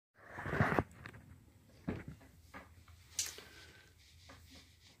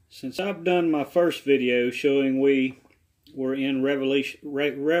Since I've done my first video showing we were in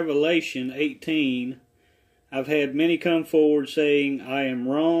Revelation 18, I've had many come forward saying I am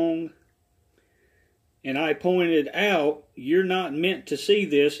wrong, and I pointed out you're not meant to see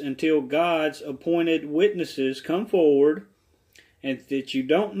this until God's appointed witnesses come forward, and that you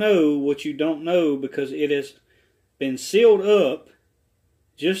don't know what you don't know because it has been sealed up,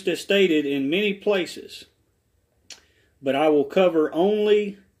 just as stated in many places. But I will cover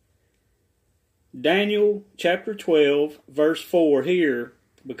only Daniel chapter 12 verse 4 here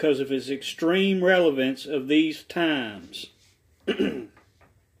because of its extreme relevance of these times.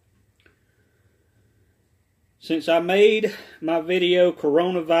 Since I made my video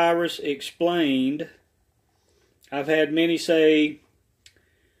Coronavirus Explained, I've had many say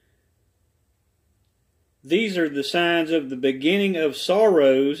these are the signs of the beginning of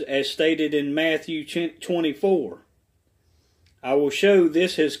sorrows as stated in Matthew 24. I will show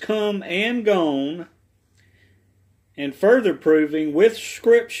this has come and gone, and further proving with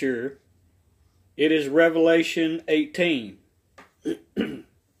Scripture, it is Revelation 18.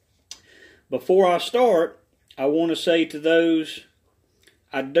 Before I start, I want to say to those,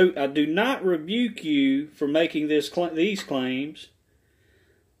 I do not rebuke you for making these claims,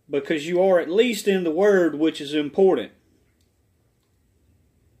 because you are at least in the Word, which is important.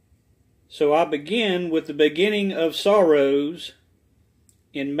 So I begin with the beginning of sorrows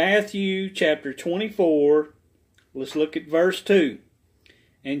in Matthew chapter 24. Let's look at verse 2.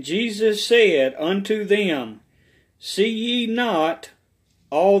 And Jesus said unto them, See ye not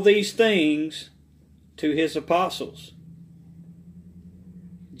all these things, to his apostles.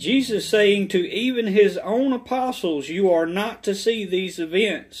 Jesus saying to even his own apostles, you are not to see these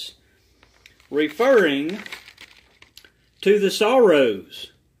events, referring to the sorrows.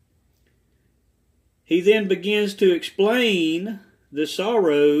 He then begins to explain the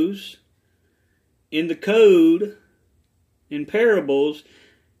sorrows in the code, in parables,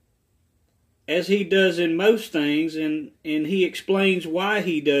 as he does in most things, and he explains why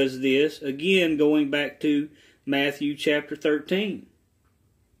he does this, again going back to Matthew chapter 13.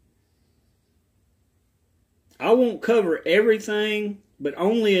 I won't cover everything, but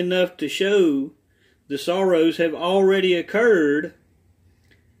only enough to show the sorrows have already occurred,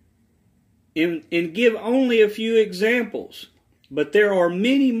 and give only a few examples. But there are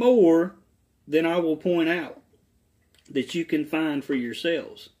many more than I will point out that you can find for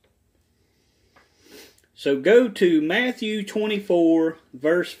yourselves. So go to Matthew 24,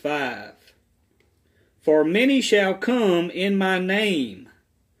 verse 5. For many shall come in my name,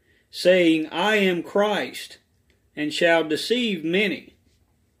 saying, I am Christ, and shall deceive many.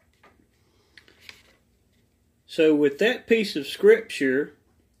 So with that piece of scripture,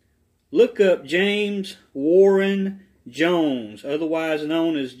 look up James Warren Jones, otherwise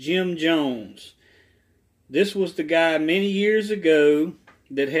known as Jim Jones. This was the guy many years ago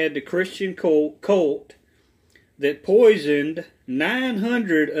that had the Christian cult that poisoned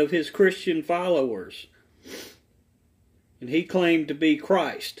 900 of his Christian followers. And he claimed to be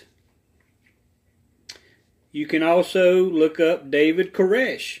Christ. You can also look up David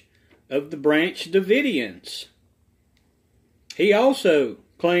Koresh of the Branch Davidians. He also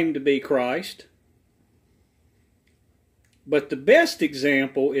claimed to be Christ. But the best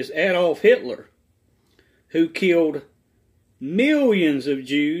example is Adolf Hitler, who killed millions of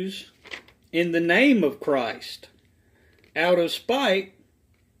Jews in the name of Christ, out of spite,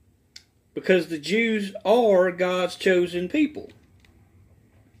 because the Jews are God's chosen people.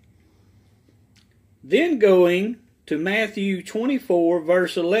 Then going to Matthew 24,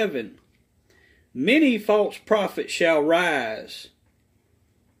 verse 11, many false prophets shall rise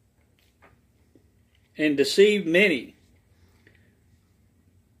and deceive many.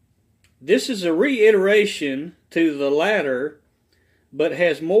 This is a reiteration to the latter, but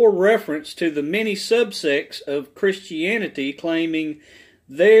has more reference to the many subsects of Christianity claiming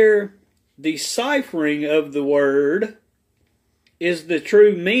their deciphering of the word is the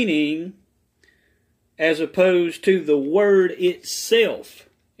true meaning, as opposed to the word itself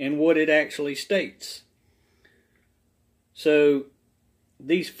and what it actually states. So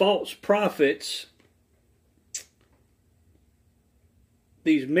these false prophets,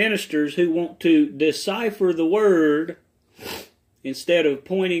 these ministers who want to decipher the word instead of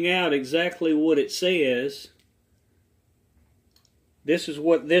pointing out exactly what it says, this is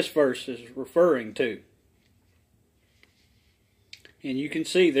what this verse is referring to. And you can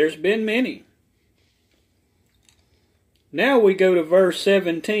see there's been many. Now we go to verse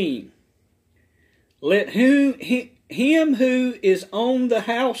 17. Let him who is on the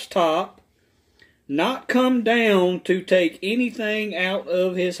housetop not come down to take anything out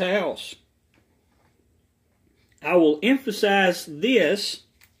of his house. I will emphasize this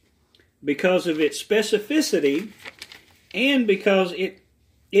because of its specificity and because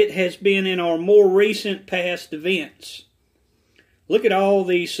it has been in our more recent past events. Look at all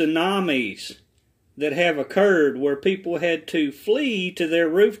these tsunamis that have occurred where people had to flee to their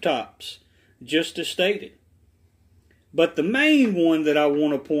rooftops, just as stated. But the main one that I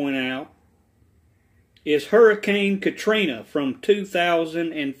want to point out is Hurricane Katrina from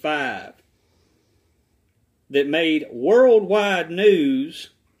 2005 that made worldwide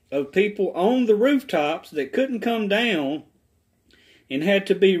news of people on the rooftops that couldn't come down and had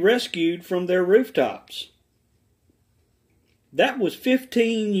to be rescued from their rooftops. That was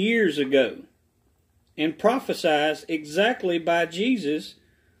 15 years ago and prophesied exactly by Jesus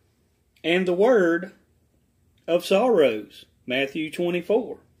and the word of sorrows, Matthew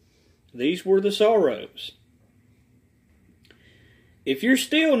 24. These were the sorrows. If you're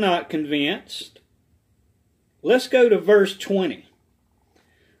still not convinced, let's go to verse 20.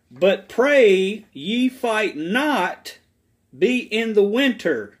 But pray ye fight not, be in the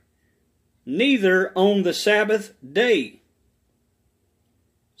winter, neither on the Sabbath day.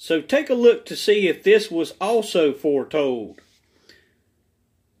 So take a look to see if this was also foretold.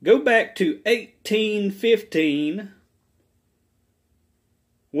 Go back to 1815,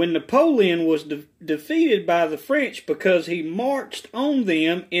 when Napoleon was defeated by the French because he marched on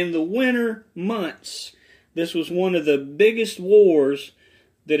them in the winter months. This was one of the biggest wars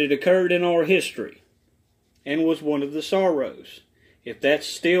that had occurred in our history and was one of the sorrows. If that's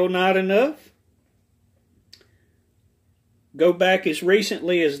still not enough, go back as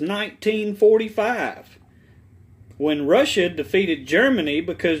recently as 1945 when Russia defeated Germany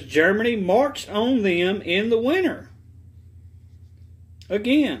because Germany marched on them in the winter.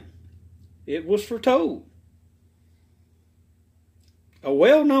 Again, it was foretold. A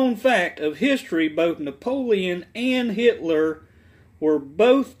well-known fact of history, both Napoleon and Hitler were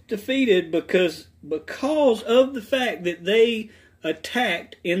both defeated because of the fact that they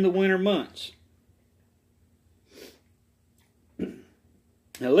attacked in the winter months.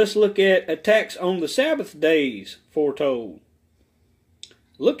 Now let's look at attacks on the Sabbath days foretold.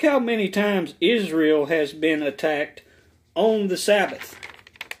 Look how many times Israel has been attacked on the Sabbath.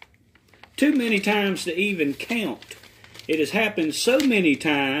 Too many times to even count. It has happened so many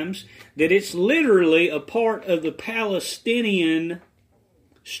times that it's literally a part of the Palestinian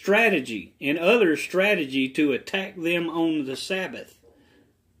strategy and other strategy to attack them on the Sabbath.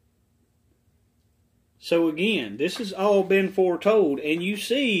 So again, this has all been foretold, and you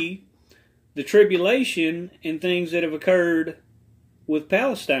see the tribulation and things that have occurred with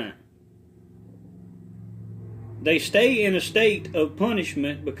Palestine. They stay in a state of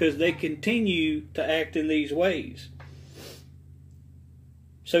punishment because they continue to act in these ways.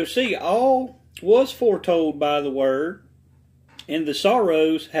 So see, all was foretold by the word, and the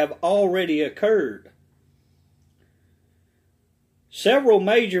sorrows have already occurred. Several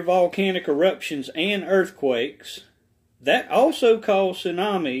major volcanic eruptions and earthquakes that also caused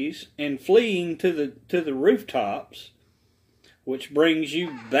tsunamis and fleeing to the rooftops, which brings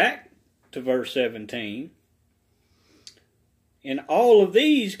you back to verse 17. And all of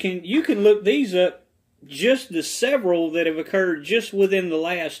these you can look these up, just the several that have occurred just within the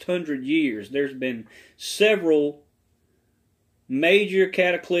last 100 years. There's been several major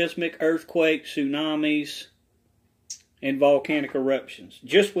cataclysmic earthquakes, tsunamis, and volcanic eruptions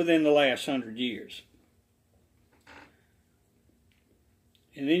just within the last 100 years.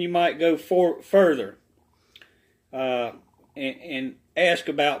 And then you might go further and ask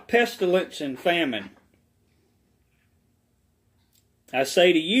about pestilence and famine. I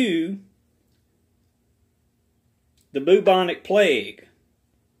say to you, the bubonic plague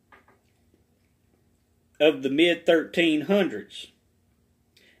of the mid-1300s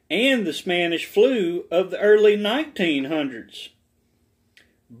and the Spanish flu of the early 1900s.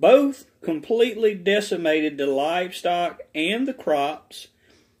 Both completely decimated the livestock and the crops,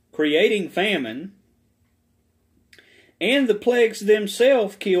 creating famine, and the plagues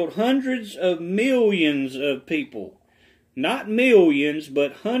themselves killed hundreds of millions of people. Not millions,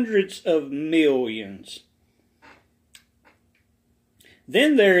 but hundreds of millions.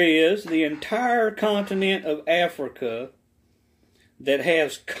 Then there is the entire continent of Africa that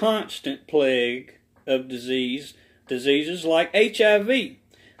has constant plague of diseases like HIV.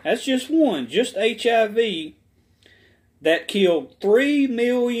 That's just one, just HIV, that killed 3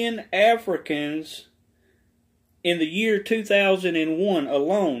 million Africans in the year 2001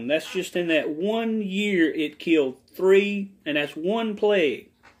 alone. That's just in that 1 year it killed 3, and that's one plague.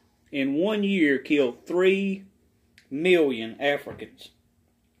 in 1 year killed 3 million Africans.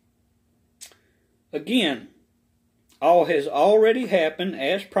 Again, all has already happened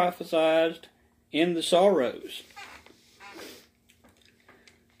as prophesied in the sorrows.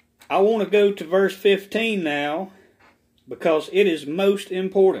 I want to go to verse 15 now, because it is most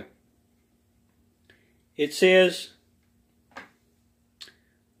important. It says,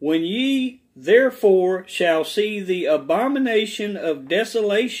 "When ye therefore shall see the abomination of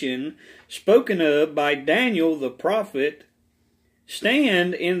desolation spoken of by Daniel the prophet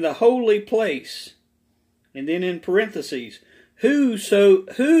stand in the holy place," and then in parentheses, who so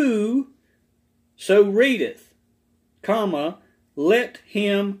readeth, comma, let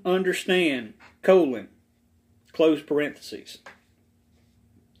him understand, colon, close parentheses.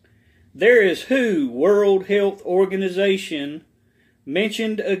 There is WHO, World Health Organization,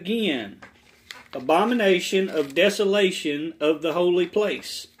 mentioned again. Abomination of desolation of the holy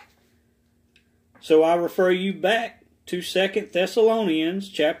place. So I refer you back to 2 Thessalonians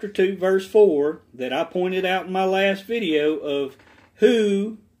chapter 2 verse 4 that I pointed out in my last video of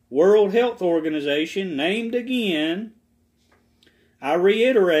WHO, World Health Organization, named again. I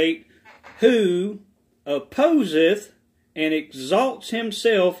reiterate, who opposeth and exalts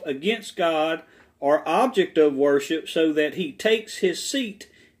himself against God or object of worship, so that he takes his seat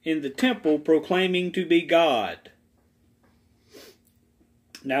in the temple proclaiming to be God.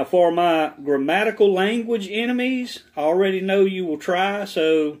 Now for my grammatical language enemies, I already know you will try,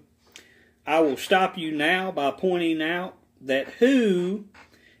 so I will stop you now by pointing out that who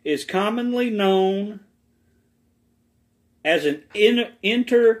is commonly known as an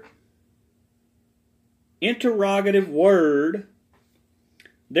interrogative word,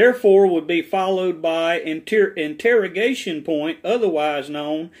 therefore would be followed by interrogation point, otherwise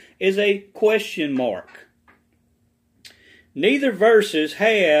known as a question mark. Neither verses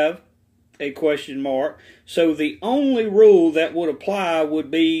have a question mark, so the only rule that would apply would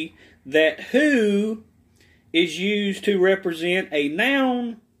be that who is used to represent a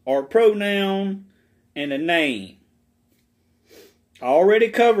noun or pronoun and a name. I already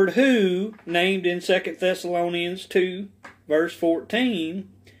covered who, named in 2 Thessalonians 2, verse 14,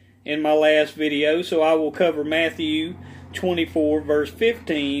 in my last video, so I will cover Matthew 24, verse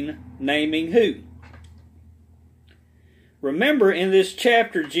 15, naming who. Remember, in this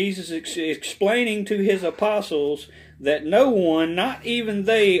chapter, Jesus is explaining to his apostles that no one, not even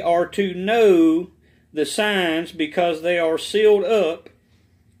they, are to know the signs because they are sealed up,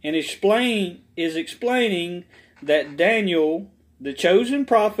 and is explaining that Daniel, the chosen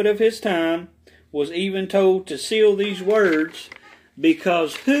prophet of his time, was even told to seal these words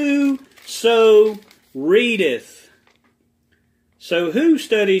because whoso readeth. So who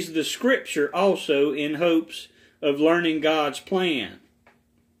studies the scripture also in hopes of learning God's plan.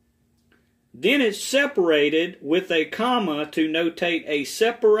 Then it's separated with a comma to notate a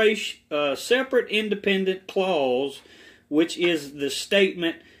separate independent clause, which is the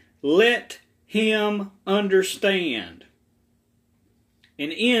statement, let him understand,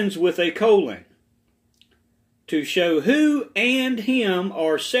 and ends with a colon to show who and him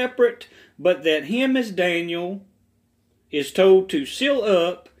are separate, but that him as Daniel is told to seal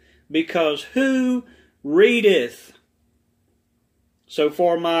up because who readeth. So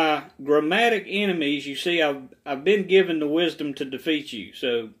for my grammatic enemies, you see I've been given the wisdom to defeat you.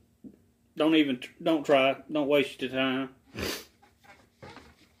 So don't try, don't waste your time.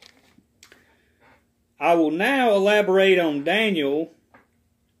 I will now elaborate on Daniel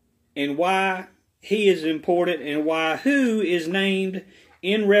and why he is important and why who is named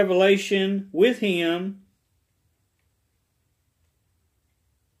in Revelation with him,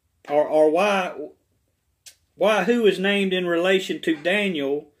 or why who is named in relation to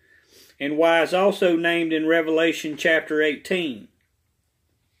Daniel, and why is also named in Revelation chapter 18.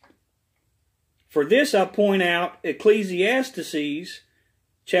 For this I point out Ecclesiastes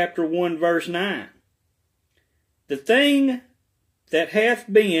chapter 1 verse 9. The thing that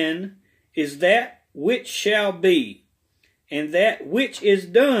hath been is that which shall be, and that which is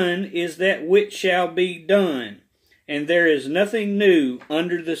done is that which shall be done, and there is nothing new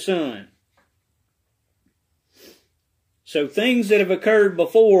under the sun. So things that have occurred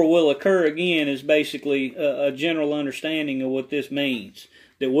before will occur again is basically a general understanding of what this means.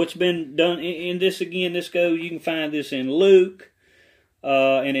 That what's been done in this, again, you can find this in Luke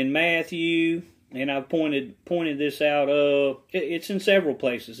and in Matthew, and I've pointed this out. It's in several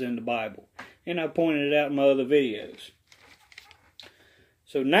places in the Bible, and I've pointed it out in my other videos.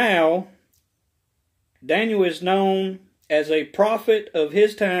 So now, Daniel is known as a prophet of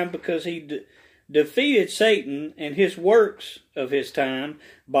his time because he defeated Satan and his works of his time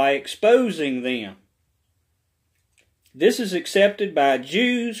by exposing them. This is accepted by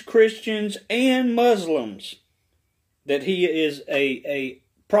Jews, Christians, and Muslims, that he is a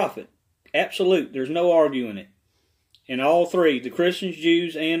prophet. Absolute. There's no arguing it. And all three, the Christians,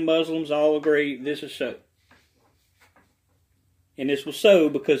 Jews, and Muslims, all agree this is so. And this was so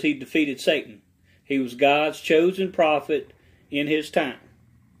because he defeated Satan. He was God's chosen prophet in his time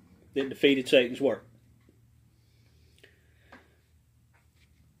that defeated Satan's work.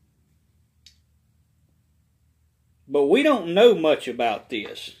 But we don't know much about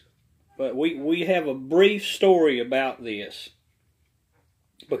this. But we have a brief story about this,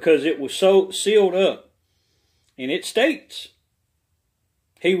 because it was so sealed up. And it states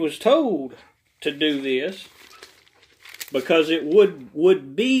he was told to do this because it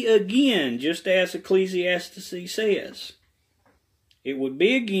would be again, just as Ecclesiastes says. It would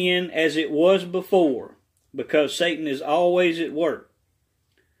be again as it was before, because Satan is always at work.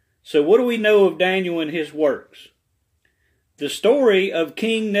 So what do we know of Daniel and his works? The story of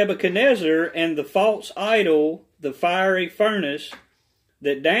King Nebuchadnezzar and the false idol, the fiery furnace,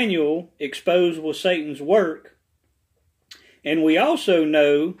 that Daniel exposed was Satan's work. And we also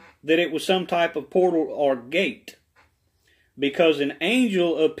know that it was some type of portal or gate, because an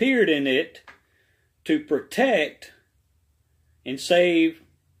angel appeared in it to protect and save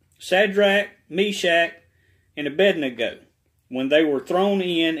Shadrach, Meshach, and Abednego when they were thrown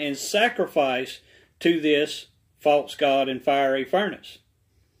in and sacrificed to this false god and fiery furnace.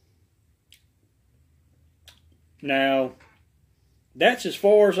 Now, that's as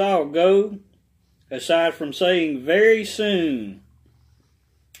far as I'll go, aside from saying very soon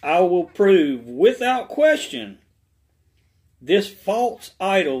I will prove without question this false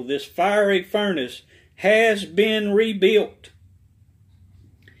idol, this fiery furnace, has been rebuilt.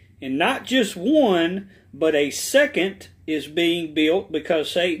 And not just one, but a second is being built,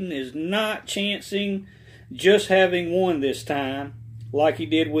 because Satan is not chancing just having one this time like he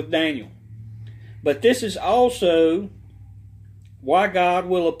did with Daniel. But this is also why God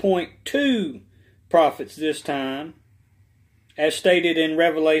will appoint 2 prophets this time, as stated in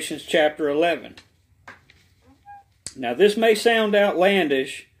Revelation chapter 11. Now this may sound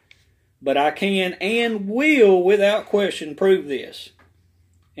outlandish, but I can and will without question prove this,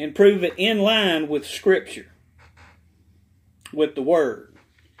 and prove it in line with Scripture, with the Word.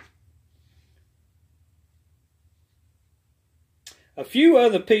 A few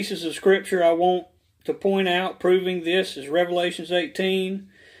other pieces of Scripture I want to point out proving this is Revelation 18.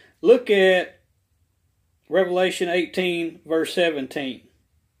 Look at Revelation 18 verse 17.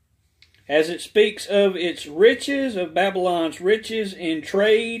 As it speaks of its riches, of Babylon's riches in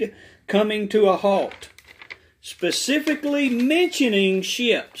trade coming to a halt. Specifically mentioning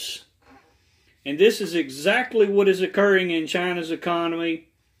ships. And this is exactly what is occurring in China's economy,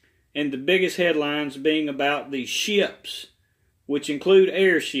 and the biggest headlines being about the ships, which include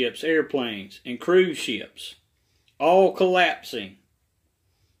airships, airplanes, and cruise ships, all collapsing.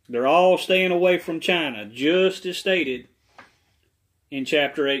 They're all staying away from China, just as stated in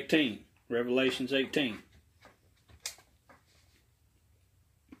chapter 18, Revelations 18.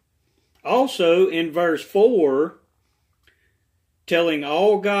 Also in verse 4, telling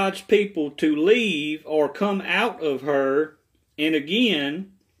all God's people to leave or come out of her, and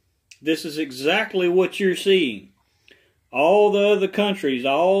again, this is exactly what you're seeing. All the other countries,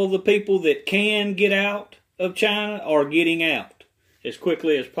 all the people that can get out of China are getting out as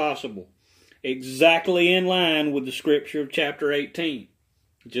quickly as possible. Exactly in line with the scripture of chapter 18.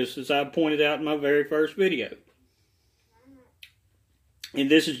 Just as I pointed out in my very first video. And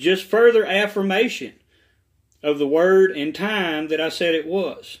this is just further affirmation of the word and time that I said it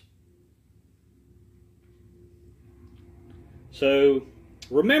was. So,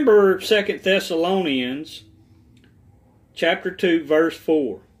 remember 2 Thessalonians chapter 2, verse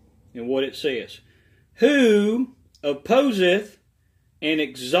 4, and what it says. Who opposeth and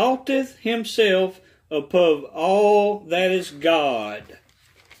exalteth himself above all that is God.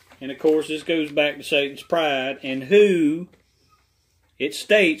 And of course this goes back to Satan's pride. And who, it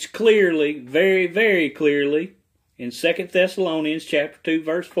states clearly, very, very clearly, in 2 Thessalonians chapter 2,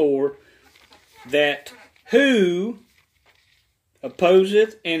 verse 4, that who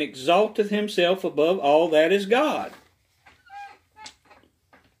opposeth and exalteth himself above all that is God.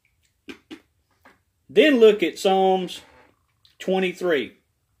 Then look at Psalms 23.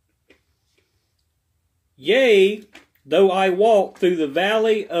 Yea, though I walk through the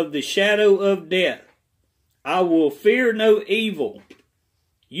valley of the shadow of death, I will fear no evil.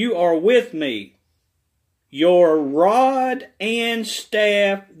 You are with me. Your rod and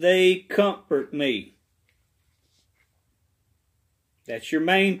staff, they comfort me. That's your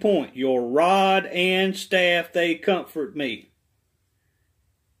main point. Your rod and staff, they comfort me.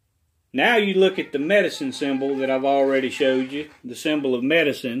 Now you look at the medicine symbol that I've already showed you. The symbol of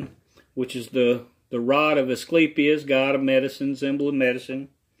medicine, which is the rod of Asclepius, god of medicine, symbol of medicine.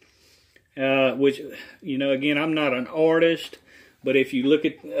 Which, you know, again, I'm not an artist, but if you look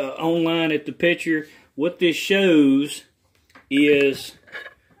at online at the picture, what this shows is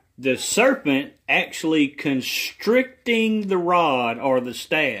the serpent actually constricting the rod or the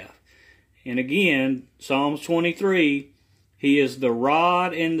staff. And again, Psalms 23, he is the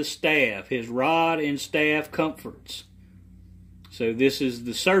rod and the staff. His rod and staff comforts. So this is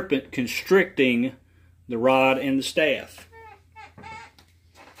the serpent constricting the rod and the staff.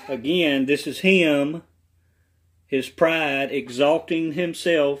 Again, this is him, his pride, exalting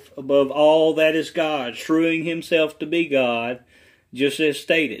himself above all that is God, shewing himself to be God, just as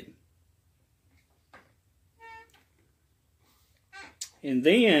stated. And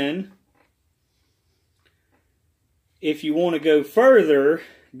then, if you want to go further,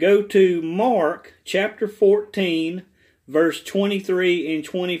 go to Mark chapter 14, verse 23 and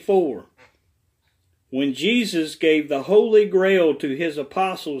 24. When Jesus gave the Holy Grail to his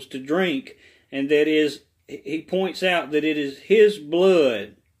apostles to drink, and that is, he points out that it is his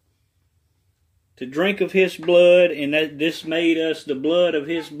blood, to drink of his blood, and that this made us the blood of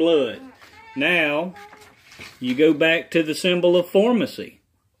his blood. Now, you go back to the symbol of pharmacy.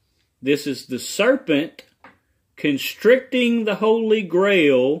 This is the serpent constricting the Holy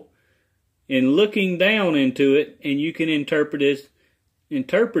Grail and looking down into it, and you can interpret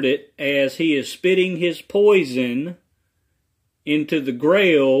it as he is spitting his poison into the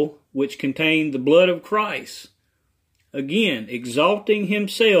grail which contained the blood of Christ. Again, exalting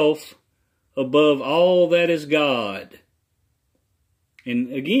himself above all that is God.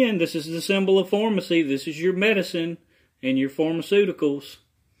 And again, this is the symbol of pharmacy. This is your medicine and your pharmaceuticals.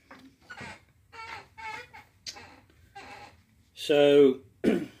 So,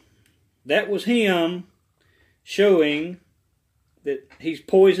 that was him showing that he's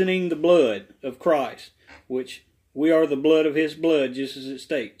poisoning the blood of Christ, which we are the blood of his blood, just as it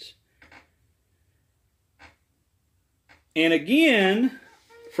states. And again,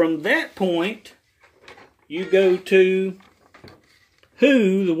 from that point, you go to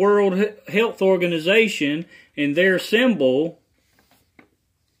WHO, the World Health Organization, and their symbol,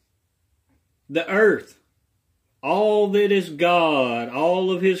 the earth. All that is God,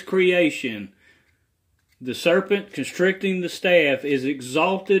 all of his creation. The serpent constricting the staff is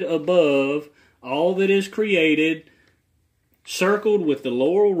exalted above all that is created, circled with the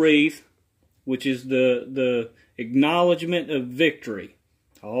laurel wreath, which is the acknowledgement of victory.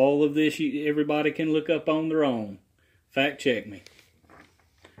 All of this everybody can look up on their own. Fact check me.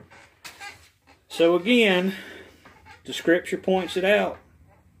 So again, the scripture points it out.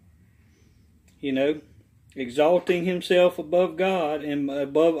 You know, exalting himself above God and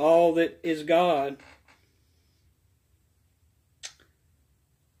above all that is God.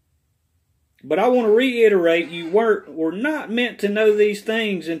 But I want to reiterate, you were not meant to know these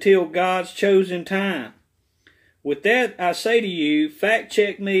things until God's chosen time. With that, I say to you, fact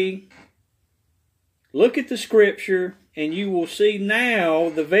check me, look at the scripture, and you will see now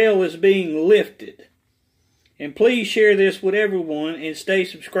the veil is being lifted. And please share this with everyone and stay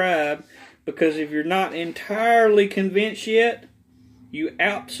subscribed, because if you're not entirely convinced yet, you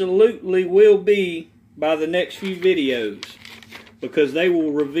absolutely will be by the next few videos, because they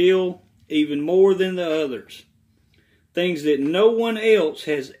will reveal even more than the others. Things that no one else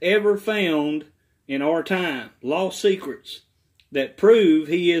has ever found in our time. Lost secrets that prove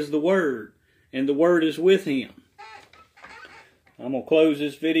he is the Word, and the Word is with him. I'm going to close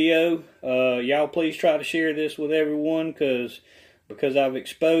this video. Y'all please try to share this with everyone, because I've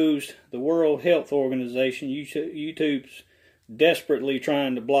exposed the World Health Organization. YouTube's desperately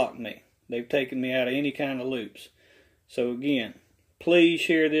trying to block me. They've taken me out of any kind of loops. So again, please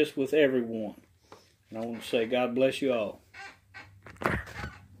share this with everyone. And I want to say God bless you all.